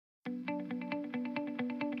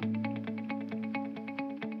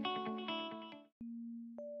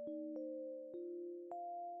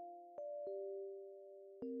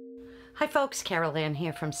Hi folks, Carolann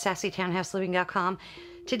here from SassyTownhouseLiving.com.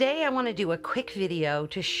 Today I want to do a quick video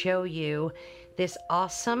to show you this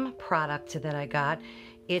awesome product that I got.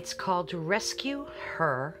 It's called Rescue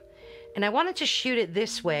Her, and I wanted to shoot it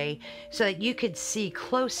this way so that you could see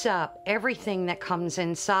close up everything that comes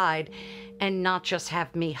inside and not just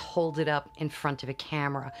have me hold it up in front of a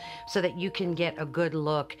camera, so that you can get a good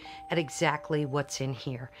look at exactly what's in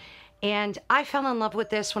here. And I fell in love with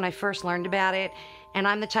this when I first learned about it, and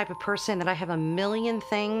I'm the type of person that I have a million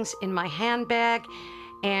things in my handbag,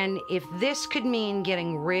 and if this could mean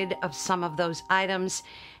getting rid of some of those items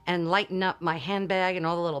and lighten up my handbag and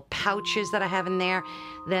all the little pouches that I have in there,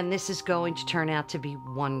 then this is going to turn out to be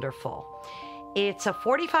wonderful. It's a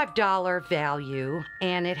 $45 value,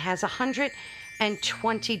 and it has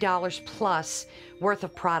 $120 plus worth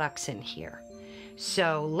of products in here.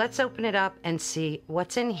 So let's open it up and see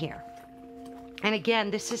what's in here. And again,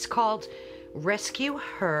 this is called Rescue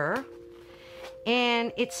Her,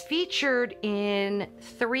 and it's featured in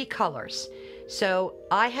 3 colors. So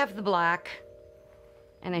I have the black,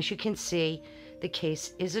 and as you can see, the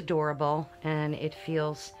case is adorable and it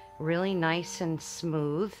feels really nice and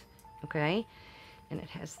smooth, okay? And it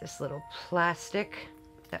has this little plastic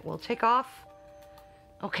that we'll take off.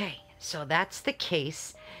 Okay, so that's the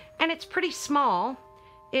case, and it's pretty small.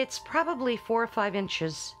 It's probably 4 or 5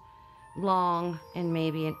 inches long and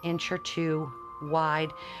maybe an inch or 2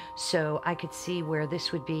 wide, so I could see where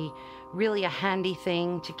this would be really a handy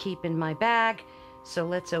thing to keep in my bag. So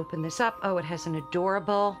let's open this up. Oh, it has an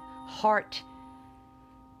adorable heart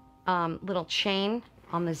little chain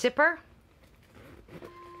on the zipper.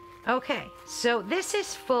 Okay, so this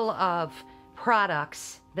is full of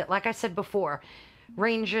products that, like I said before,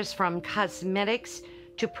 ranges from cosmetics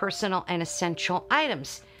to personal and essential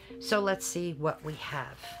items. So let's see what we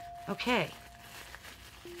have. Okay,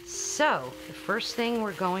 so the first thing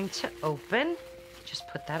we're going to open, just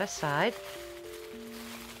put that aside,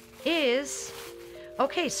 is,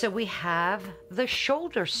 okay, so we have the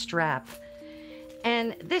shoulder strap.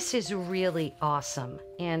 And this is really awesome.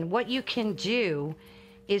 And what you can do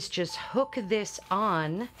is just hook this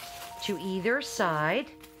on to either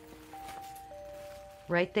side,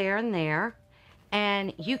 right there and there,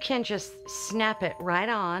 and you can just snap it right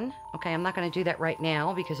on. Okay, I'm not going to do that right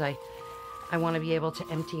now because I want to be able to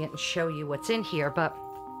empty it and show you what's in here, but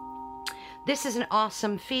this is an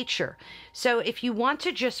awesome feature. So if you want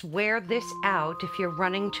to just wear this out, if you're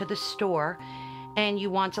running to the store and you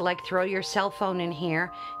want to like throw your cell phone in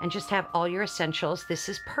here and just have all your essentials, this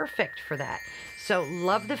is perfect for that. So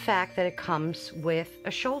love the fact that it comes with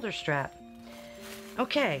a shoulder strap.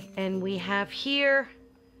 Okay, and we have here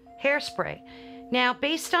hairspray. Now,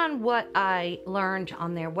 based on what I learned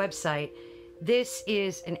on their website, this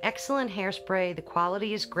is an excellent hairspray. The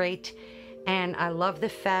quality is great, and I love the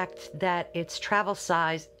fact that it's travel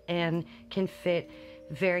size and can fit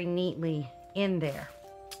very neatly in there.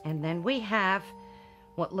 And then we have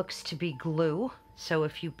what looks to be glue. So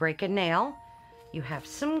if you break a nail, you have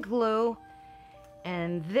some glue.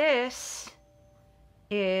 And this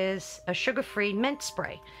is a sugar-free mint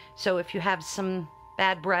spray. So if you have some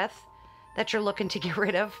bad breath that you're looking to get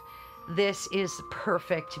rid of, this is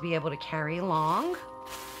perfect to be able to carry along.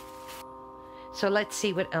 So let's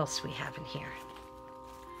see what else we have in here.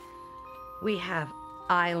 We have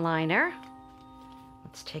eyeliner.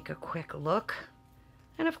 Let's take a quick look.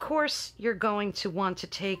 And of course, you're going to want to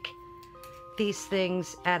take these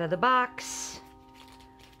things out of the box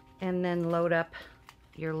and then load up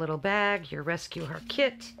your little bag, your Rescue Her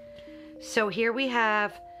kit. So here we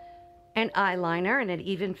have an eyeliner, and it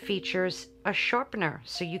even features a sharpener,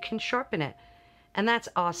 so you can sharpen it. And that's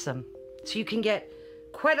awesome. So you can get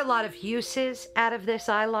quite a lot of uses out of this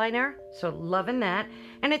eyeliner, so loving that.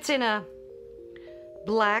 And it's in a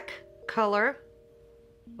black color,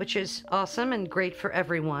 which is awesome and great for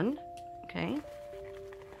everyone. Okay.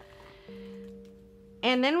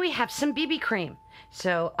 And then we have some BB cream.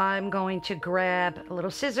 So I'm going to grab a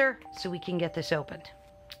little scissor so we can get this opened.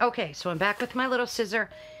 Okay, so I'm back with my little scissor,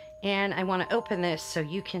 and I want to open this so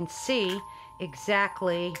you can see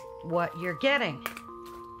exactly what you're getting.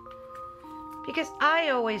 Because I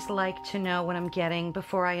always like to know what I'm getting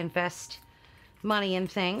before I invest money in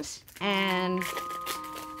things, and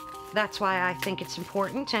that's why I think it's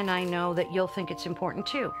important, and I know that you'll think it's important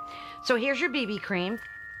too. So here's your BB cream.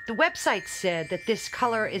 The website said that this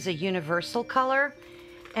color is a universal color,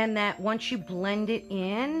 and that once you blend it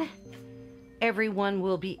in, everyone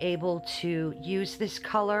will be able to use this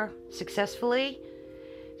color successfully.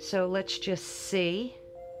 So let's just see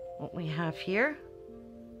what we have here.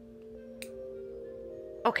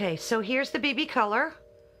 Okay, so here's the BB color.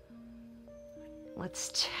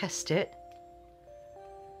 let's test it.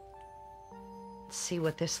 Let's see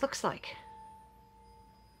what this looks like.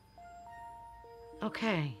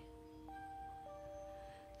 Okay.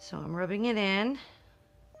 So I'm rubbing it in.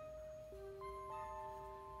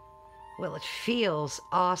 Well, it feels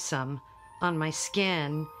awesome on my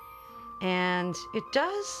skin, and it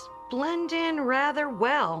does blend in rather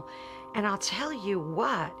well. And I'll tell you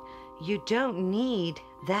what, you don't need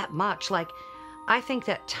that much. Like, I think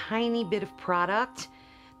that tiny bit of product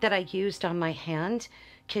that I used on my hand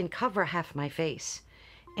can cover half my face.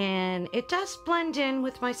 And it does blend in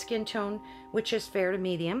with my skin tone, which is fair to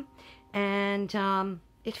medium. And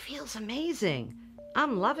it feels amazing.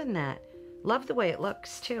 I'm loving that. Love the way it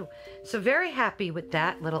looks too. So very happy with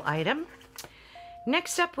that little item.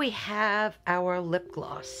 Next up we have our lip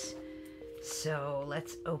gloss. So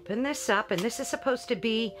let's open this up. And this is supposed to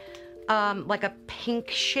be like a pink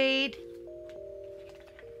shade.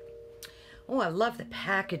 Oh, I love the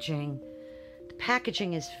packaging. The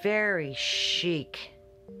packaging is very chic.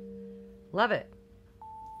 Love it.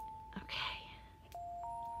 Okay.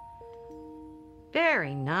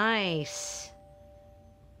 Very nice.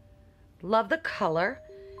 Love the color.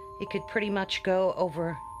 It could pretty much go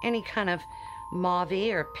over any kind of mauve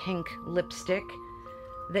or pink lipstick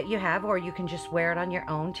that you have, or you can just wear it on your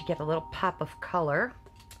own to get a little pop of color.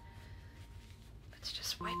 Let's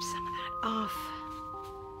just wipe some of that off.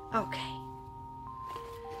 Okay.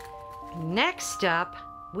 Next up,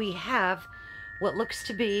 we have what looks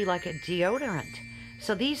to be like a deodorant.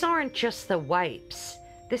 So these aren't just the wipes.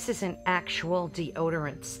 This is an actual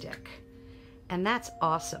deodorant stick. And that's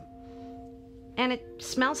awesome. And it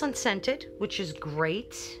smells unscented, which is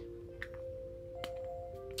great.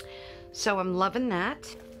 So I'm loving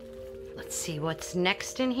that. Let's see what's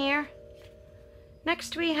next in here.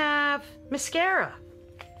 Next we have mascara.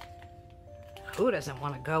 Who doesn't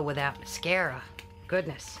want to go without mascara?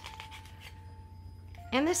 Goodness.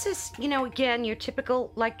 And this is, you know, again, your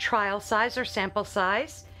typical like trial size or sample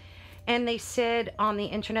size. And they said on the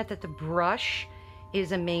internet that the brush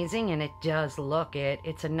is amazing, and it does look it.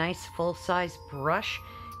 It's a nice full-size brush.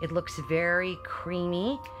 It looks very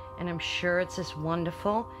creamy, and I'm sure it's as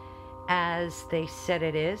wonderful as they said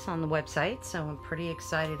it is on the website, so I'm pretty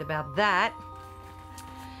excited about that.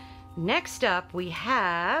 Next up, we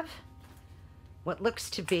have what looks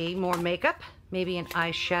to be more makeup, maybe an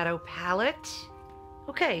eyeshadow palette.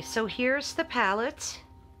 Okay, so here's the palette.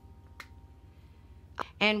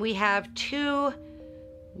 And we have two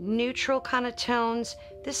neutral kind of tones.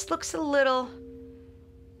 This looks a little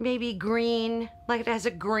maybe green, like it has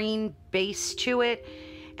a green base to it.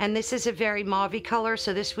 And this is a very mauve color,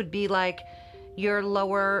 so this would be like your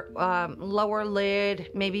lower lid,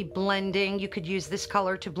 maybe blending. You could use this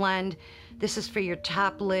color to blend. This is for your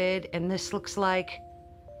top lid, and this looks like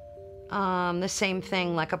the same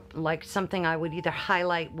thing, like something I would either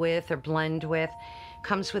highlight with or blend with.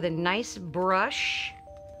 Comes with a nice brush.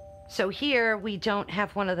 So here we don't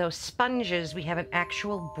have one of those sponges, we have an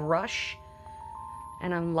actual brush,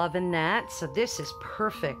 and I'm loving that. So this is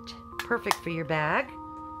perfect, perfect for your bag.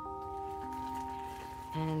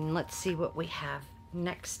 And let's see what we have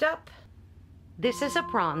next up. This is a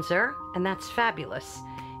bronzer, and that's fabulous.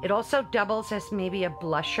 It also doubles as maybe a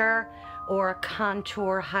blusher or a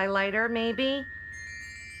contour highlighter maybe.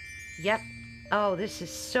 Yep. Oh, this is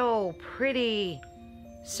so pretty.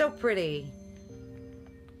 So pretty.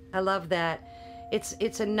 I love that.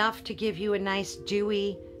 It's enough to give you a nice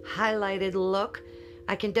dewy highlighted look.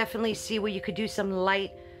 I can definitely see where you could do some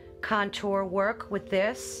light contour work with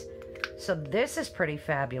this. So this is pretty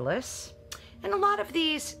fabulous. And a lot of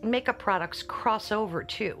these makeup products cross over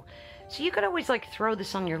too. So you could always like throw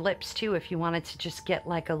this on your lips too if you wanted to just get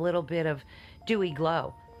like a little bit of dewy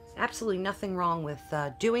glow. There's absolutely nothing wrong with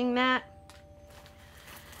doing that.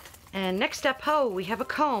 And next up, oh, we have a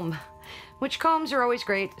comb. Which combs are always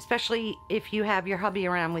great, especially if you have your hubby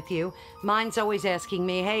around with you. Mine's always asking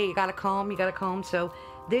me, hey, you got a comb? You got a comb? So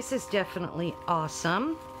this is definitely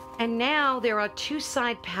awesome. And now there are two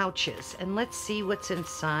side pouches, and let's see what's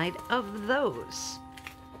inside of those.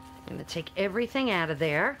 I'm gonna take everything out of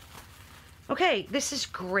there. Okay, this is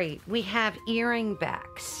great. We have earring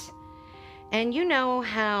backs. And you know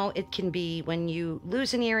how it can be when you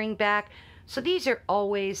lose an earring back. So these are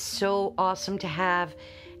always so awesome to have,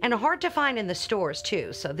 and hard to find in the stores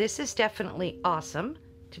too. So this is definitely awesome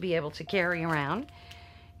to be able to carry around.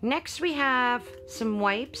 Next we have some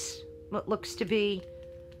wipes, what looks to be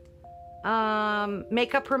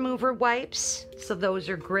makeup remover wipes. So those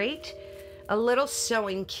are great. A little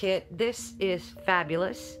sewing kit. This is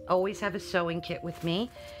fabulous. Always have a sewing kit with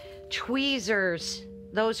me. Tweezers.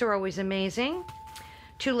 Those are always amazing.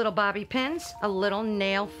 2 little bobby pins, a little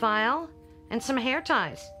nail file, and some hair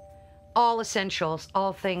ties. All essentials,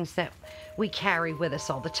 all things that we carry with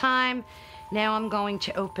us all the time. Now I'm going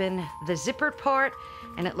to open the zippered part,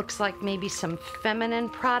 and it looks like maybe some feminine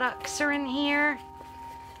products are in here.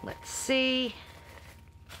 Let's see.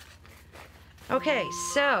 Okay,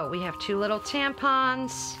 so we have 2 little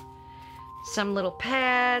tampons, some little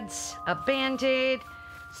pads, a Band-Aid,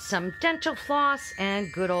 some dental floss,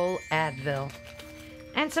 and good old Advil.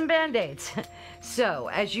 And some Band-Aids. So,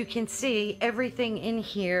 as you can see, everything in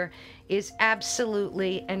here is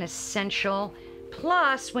absolutely an essential.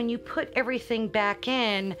 Plus, when you put everything back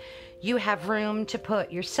in, you have room to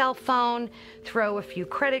put your cell phone, throw a few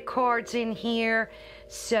credit cards in here.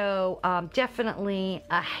 So, definitely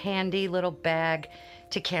a handy little bag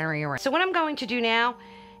to carry around. So what I'm going to do now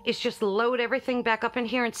is just load everything back up in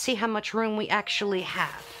here and see how much room we actually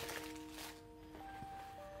have.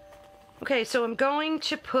 Okay, so I'm going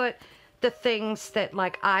to put the things that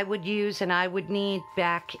like I would use and I would need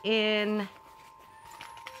back in.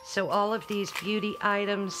 So all of these beauty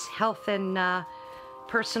items, health and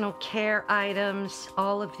personal care items,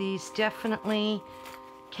 all of these definitely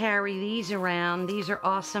carry these around. These are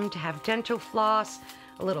awesome to have. Dental floss,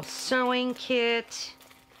 a little sewing kit.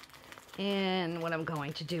 And what I'm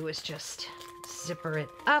going to do is just zipper it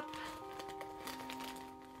up.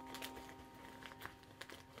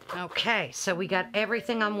 Okay, so we got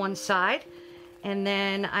everything on one side, and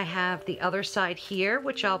then I have the other side here,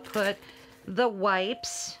 which I'll put the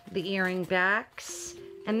wipes, the earring backs,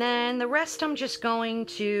 and then the rest I'm just going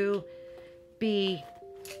to be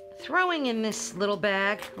throwing in this little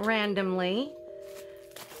bag randomly.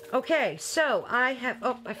 Okay, so I have,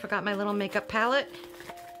 oh, I forgot my little makeup palette,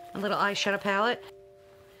 a little eyeshadow palette.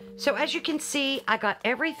 So as you can see, I got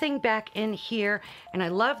everything back in here, and I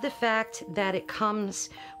love the fact that it comes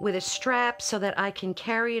with a strap so that I can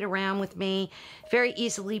carry it around with me, very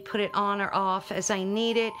easily put it on or off as I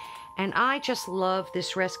need it. And I just love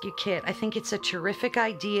this rescue kit. I think it's a terrific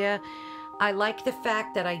idea. I like the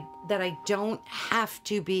fact that I don't have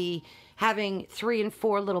to be having 3 and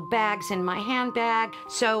 4 little bags in my handbag.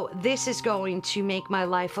 So this is going to make my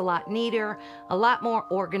life a lot neater, a lot more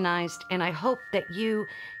organized, and I hope that you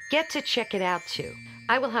get to check it out too.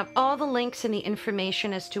 I will have all the links and the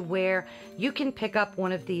information as to where you can pick up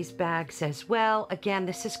one of these bags as well. Again,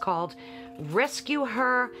 this is called Rescue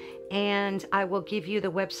Her, and I will give you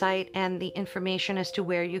the website and the information as to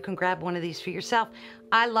where you can grab one of these for yourself.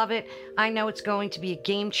 I love it. I know it's going to be a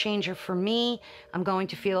game changer for me. I'm going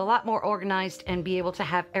to feel a lot more organized and be able to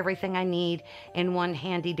have everything I need in one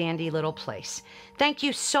handy dandy little place. Thank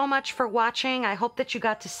you so much for watching. I hope that you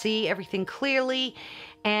got to see everything clearly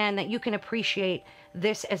and that you can appreciate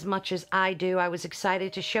this as much as I do. I was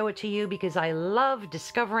excited to show it to you because I love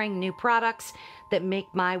discovering new products that make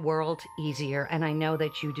my world easier, and I know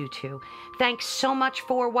that you do too. Thanks so much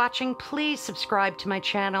for watching. Please subscribe to my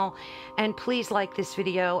channel, and please like this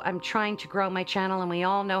video. I'm trying to grow my channel, and we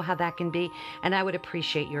all know how that can be, and I would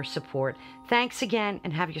appreciate your support. Thanks again,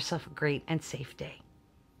 and have yourself a great and safe day.